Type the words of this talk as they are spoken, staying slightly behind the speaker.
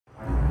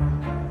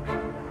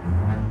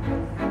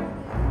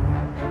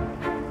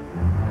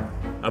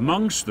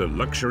Amongst the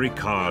luxury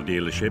car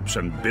dealerships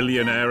and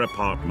billionaire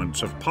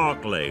apartments of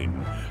Park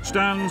Lane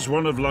stands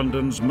one of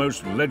London's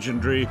most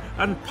legendary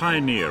and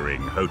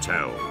pioneering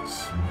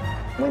hotels.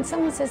 When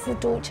someone says the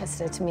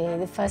Dorchester to me,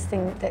 the first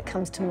thing that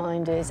comes to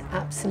mind is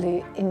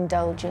absolute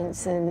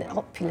indulgence and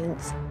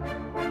opulence.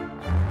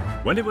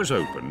 When it was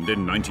opened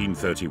in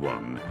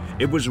 1931,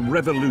 it was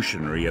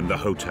revolutionary in the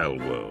hotel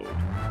world.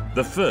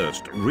 The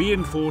first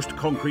reinforced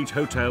concrete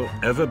hotel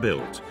ever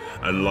built,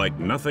 and like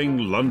nothing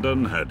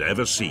London had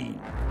ever seen.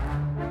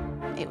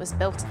 It was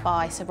built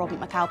by Sir Robert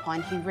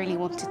McAlpine, who really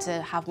wanted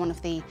to have one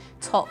of the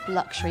top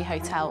luxury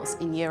hotels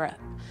in Europe.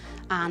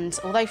 And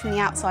although from the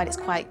outside it's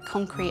quite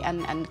concrete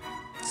and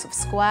sort of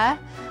square,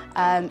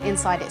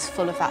 inside it's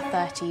full of that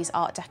 30s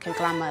Art Deco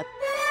glamour.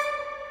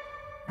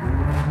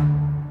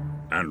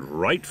 And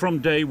right from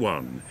day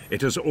one,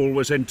 it has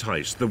always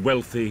enticed the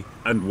wealthy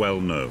and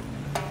well-known.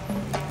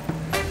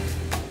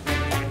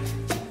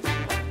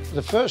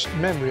 The first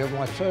memory of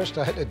my first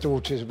day at the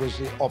Dorchester was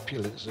the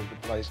opulence of the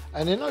place.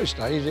 And in those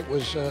days, it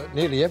was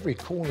nearly every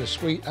corner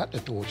suite at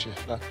the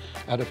Dorchester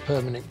had a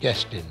permanent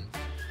guest in.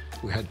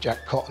 We had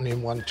Jack Cotton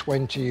in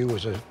 120, who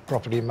was a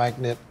property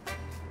magnate.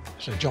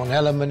 Sir John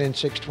Ellerman in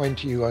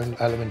 620, who owned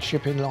Ellerman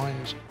Shipping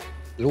Lines.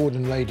 Lord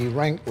and Lady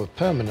Rank were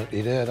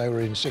permanently there. They were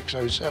in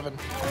 607.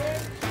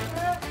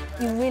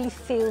 You really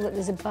feel that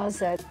there's a buzz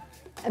there.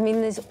 I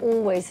mean, there's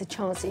always a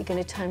chance that you're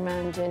going to turn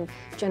around and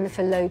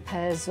Jennifer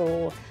Lopez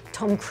or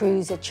Tom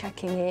Cruise are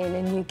checking in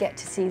and you get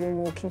to see them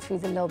walking through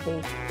the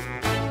lobby.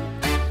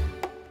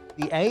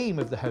 The aim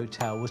of the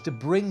hotel was to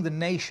bring the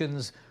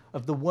nations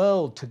of the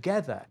world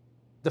together.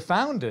 The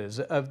founders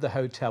of the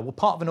hotel were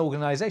part of an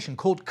organisation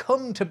called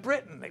Come to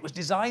Britain. It was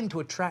designed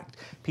to attract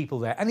people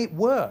there, and it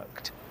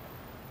worked.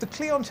 The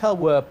clientele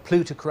were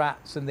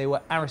plutocrats and they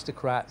were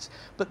aristocrats,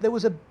 but there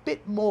was a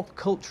bit more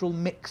cultural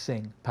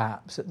mixing,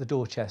 perhaps, at the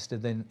Dorchester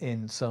than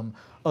in some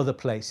other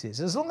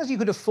places. As long as you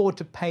could afford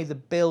to pay the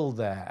bill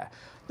there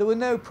were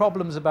no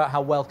problems about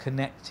how well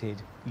connected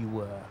you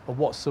were or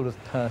what sort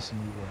of person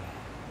you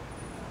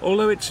were.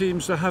 Although it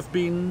seems to have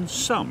been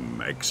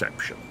some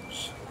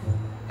exceptions.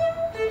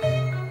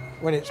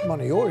 When it's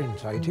money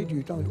orientated,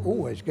 you don't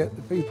always get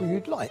the people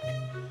you'd like.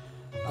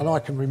 And I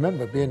can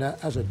remember being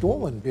out, as a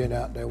doorman, being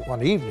out there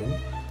one evening,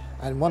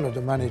 and one of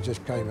the managers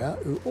came out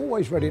who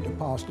always ready to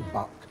pass the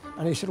buck.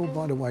 And he said, oh,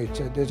 by the way,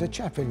 Ted, there's a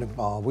chap in the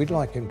bar, we'd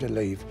like him to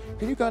leave.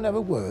 Can you go and have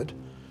a word?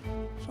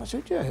 So I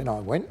said, yeah, and I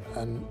went,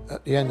 and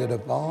at the end of the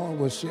bar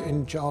was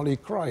sitting Charlie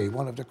Cray,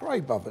 one of the Cray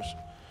brothers.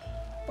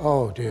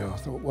 Oh dear, I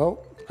thought,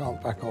 well, can't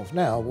back off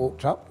now. I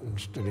walked up and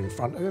stood in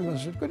front of him and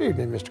I said, good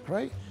evening, Mr.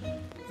 Cray.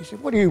 He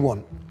said, what do you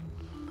want?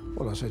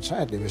 Well, I said,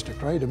 sadly, Mr.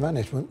 Cray, the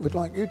management would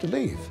like you to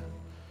leave.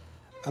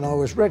 And I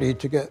was ready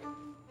to get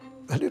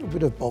a little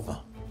bit of bother.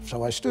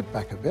 So I stood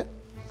back a bit,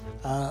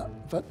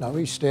 but no,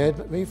 he stared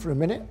at me for a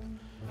minute,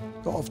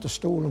 got off the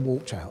stool and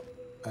walked out.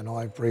 And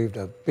I breathed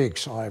a big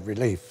sigh of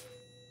relief.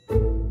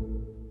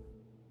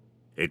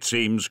 It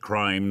seems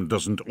crime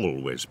doesn't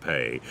always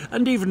pay,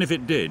 and even if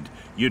it did,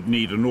 you'd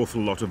need an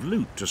awful lot of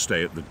loot to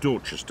stay at the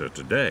Dorchester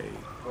today.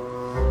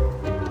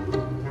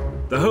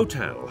 The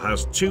hotel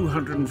has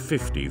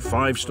 250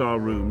 five-star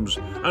rooms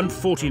and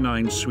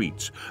 49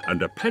 suites,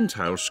 and a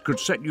penthouse could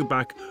set you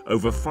back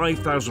over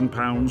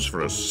 £5,000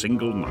 for a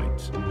single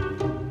night.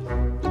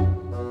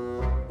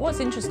 What's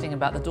interesting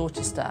about the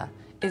Dorchester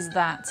is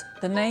that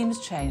the names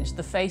change,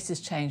 the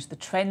faces change, the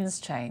trends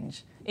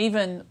change,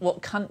 even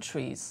what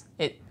countries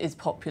it is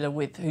popular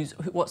with,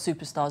 what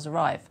superstars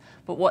arrive.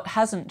 But what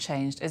hasn't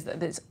changed is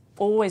that it's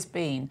always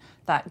been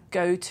that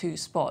go-to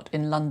spot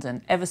in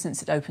London ever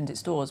since it opened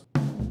its doors.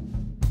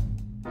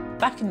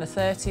 Back in the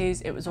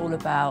 30s, it was all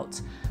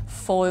about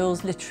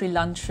foils, literary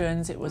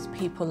luncheons. It was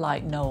people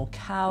like Noel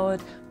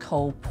Coward,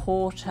 Cole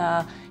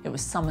Porter, it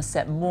was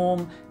Somerset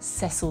Maugham,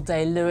 Cecil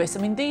Day-Lewis. I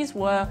mean, these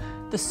were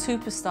the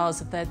superstars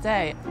of their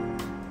day.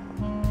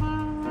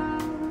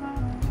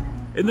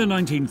 In the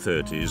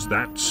 1930s,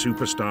 that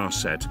superstar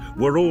set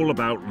were all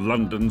about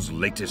London's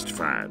latest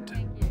fad.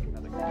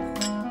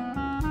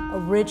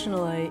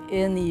 Originally,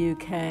 in the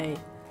UK,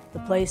 the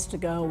place to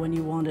go when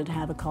you wanted to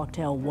have a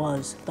cocktail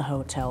was the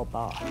hotel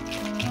bar.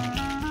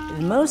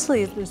 And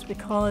mostly it was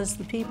because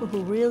the people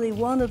who really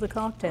wanted the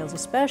cocktails,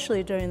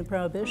 especially during the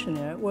Prohibition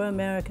era, were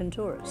American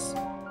tourists.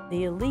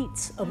 The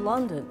elites of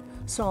London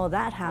saw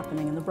that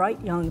happening, and the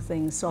bright young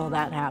things saw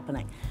that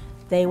happening.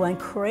 They went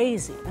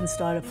crazy and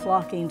started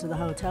flocking to the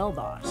hotel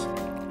bars.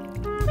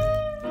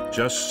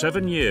 Just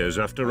 7 years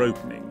after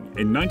opening,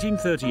 in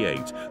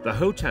 1938, the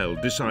hotel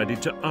decided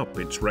to up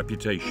its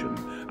reputation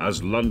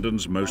as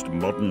London's most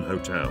modern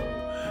hotel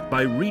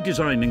by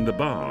redesigning the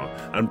bar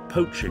and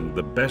poaching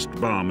the best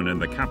barman in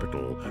the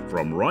capital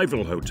from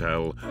rival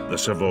hotel, the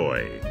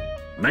Savoy.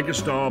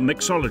 Megastar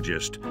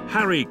mixologist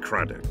Harry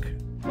Craddock.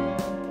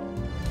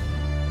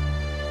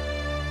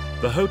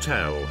 The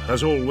hotel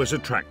has always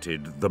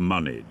attracted the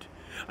moneyed,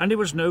 and it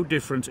was no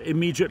different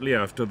immediately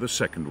after the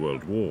Second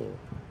World War.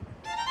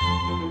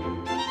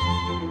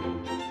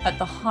 At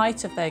the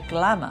height of their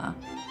glamour,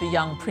 the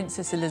young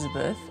Princess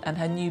Elizabeth and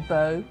her new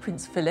beau,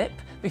 Prince Philip,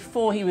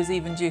 before he was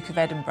even Duke of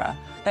Edinburgh,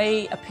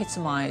 they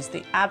epitomised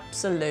the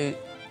absolute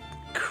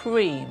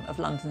cream of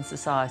London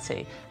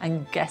society.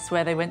 And guess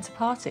where they went to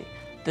party?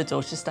 The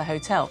Dorchester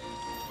Hotel.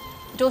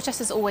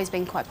 Dorchester's always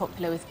been quite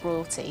popular with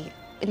royalty.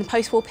 In the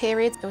post-war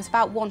period, there was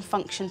about one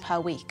function per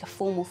week, a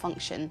formal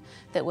function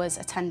that was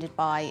attended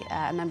by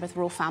a member of the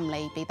royal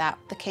family, be that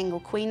the King or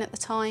Queen at the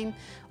time,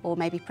 or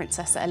maybe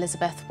Princess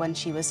Elizabeth when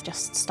she was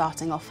just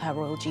starting off her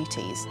royal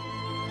duties.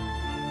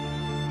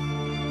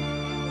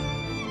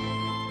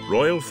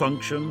 Royal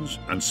functions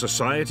and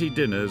society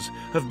dinners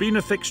have been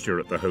a fixture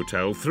at the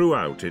hotel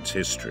throughout its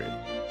history.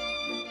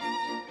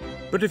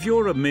 But if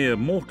you're a mere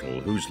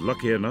mortal who's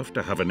lucky enough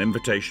to have an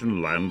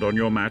invitation land on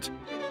your mat,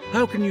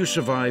 how can you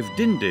survive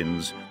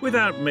din-dins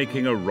without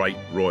making a right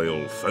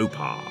royal faux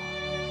pas?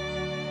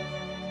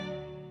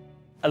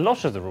 A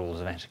lot of the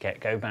rules of etiquette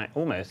go back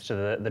almost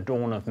to the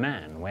dawn of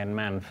man, when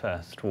man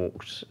first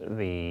walked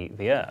the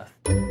earth.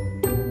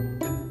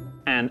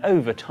 And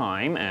over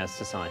time, as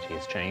society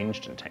has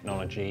changed and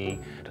technology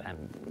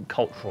and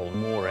cultural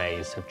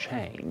mores have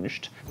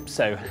changed,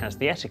 so has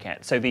the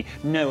etiquette. So the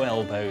no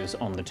elbows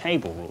on the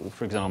table rule,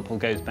 for example,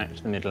 goes back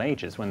to the Middle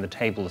Ages, when the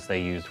tables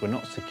they used were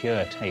not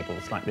secure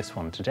tables like this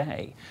one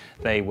today.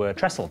 They were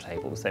trestle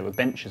tables. They were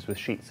benches with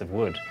sheets of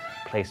wood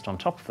placed on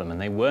top of them, and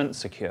they weren't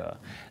secure.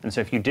 And so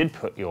if you did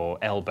put your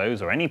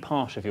elbows or any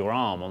part of your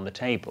arm on the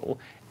table,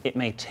 it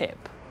may tip.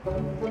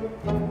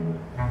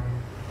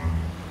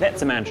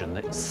 Let's imagine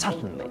that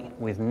suddenly,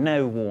 with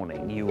no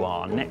warning, you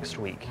are next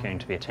week going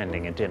to be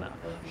attending a dinner.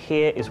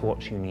 Here is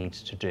what you need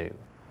to do.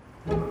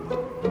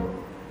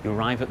 You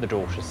arrive at the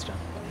Dorchester.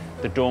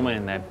 The doormen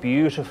in their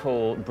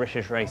beautiful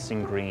British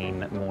racing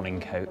green morning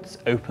coats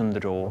open the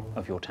door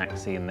of your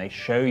taxi and they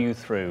show you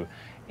through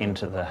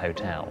into the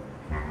hotel.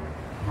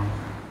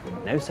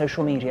 No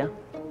social media.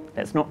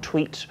 Let's not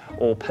tweet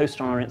or post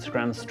on our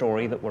Instagram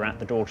story that we're at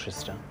the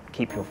Dorchester.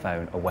 Keep your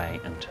phone away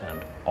and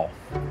turned off.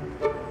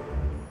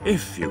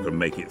 If you can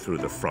make it through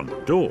the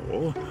front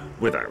door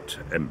without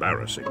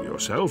embarrassing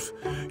yourself,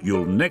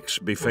 you'll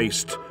next be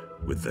faced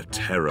with the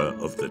terror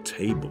of the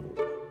table.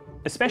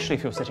 Especially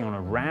if you're sitting on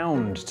a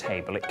round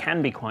table, it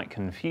can be quite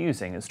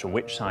confusing as to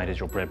which side is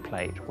your bread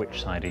plate,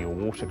 which side are your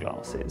water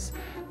glasses.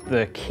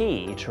 The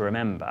key to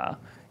remember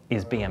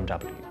is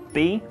BMW.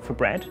 B for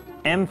bread,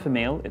 M for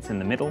meal, it's in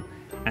the middle,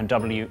 and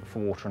W for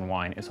water and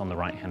wine is on the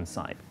right-hand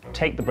side.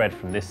 Take the bread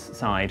from this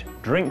side,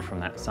 drink from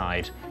that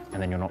side,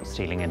 and then you're not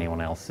stealing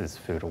anyone else's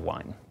food or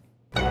wine.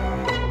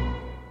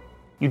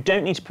 You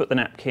don't need to put the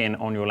napkin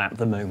on your lap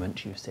the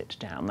moment you sit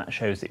down. That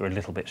shows that you're a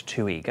little bit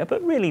too eager,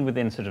 but really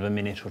within sort of a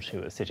minute or two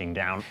of sitting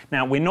down.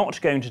 Now, we're not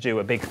going to do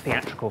a big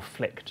theatrical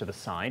flick to the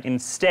side.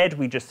 Instead,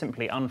 we just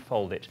simply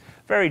unfold it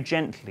very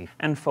gently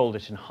and fold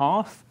it in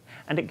half,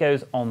 and it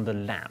goes on the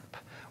lap.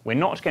 We're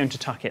not going to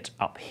tuck it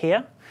up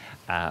here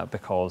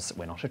because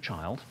we're not a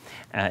child.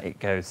 It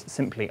goes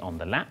simply on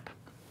the lap.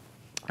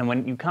 And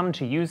when you come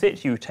to use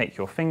it, you take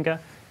your finger,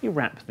 you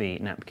wrap the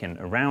napkin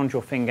around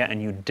your finger,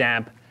 and you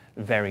dab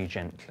very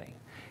gently.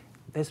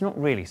 There's not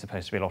really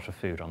supposed to be a lot of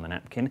food on the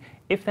napkin.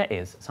 If there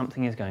is,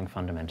 something is going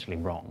fundamentally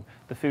wrong.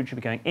 The food should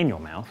be going in your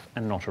mouth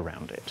and not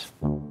around it.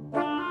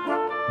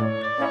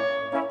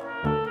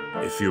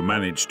 If you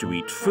manage to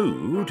eat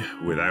food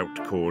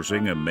without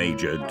causing a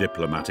major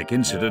diplomatic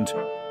incident,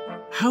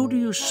 how do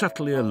you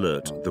subtly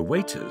alert the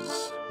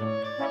waiters?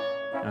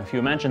 Now, if you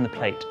imagine the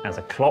plate as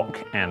a clock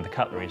and the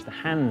cutlery as the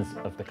hands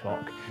of the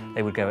clock,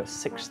 they would go at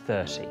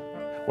 6:30.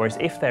 Whereas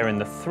if they're in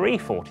the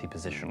 3:40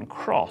 position,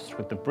 crossed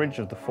with the bridge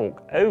of the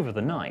fork over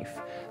the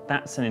knife,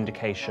 that's an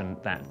indication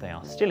that they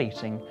are still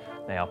eating,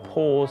 they are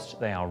paused,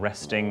 they are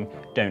resting,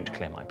 don't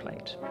clear my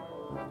plate.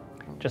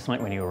 Just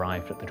like when you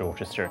arrived at the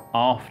Dorchester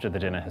after the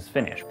dinner has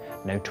finished.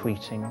 No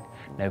tweeting,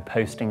 no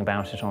posting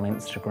about it on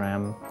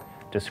Instagram.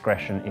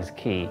 Discretion is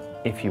key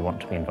if you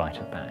want to be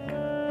invited back.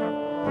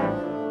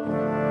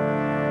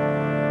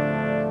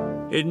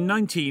 In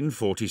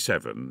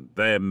 1947,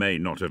 there may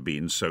not have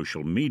been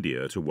social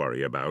media to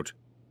worry about,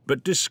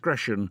 but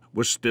discretion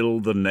was still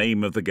the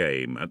name of the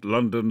game at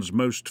London's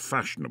most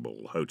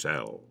fashionable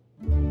hotel.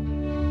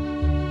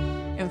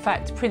 In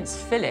fact, Prince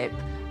Philip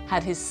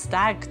had his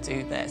stag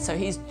do there, so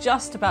he's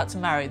just about to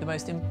marry the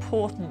most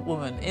important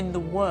woman in the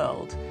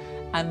world,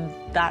 and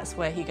that's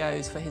where he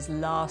goes for his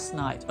last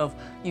night of,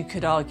 you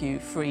could argue,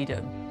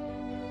 freedom.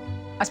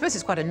 I suppose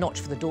it's quite a notch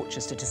for the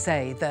Dorchester to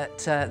say that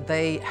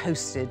they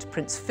hosted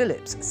Prince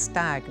Philip's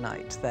stag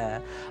night there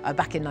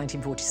back in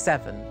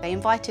 1947. They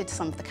invited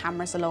some of the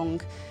cameras along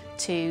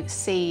to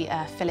see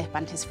Philip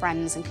and his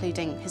friends,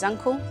 including his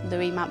uncle,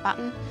 Louis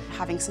Mountbatten,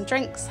 having some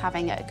drinks,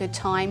 having a good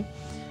time,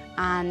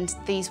 and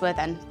these were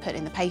then put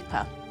in the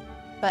paper.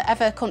 But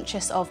ever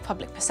conscious of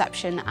public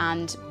perception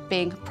and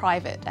being a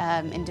private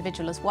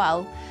individual as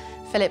well,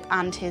 Philip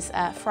and his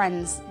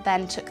friends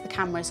then took the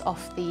cameras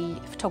off the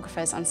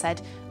photographers and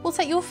said, we'll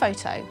take your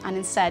photo. And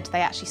instead,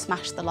 they actually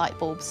smashed the light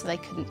bulbs so they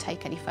couldn't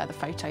take any further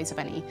photos of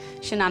any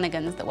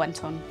shenanigans that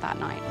went on that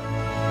night.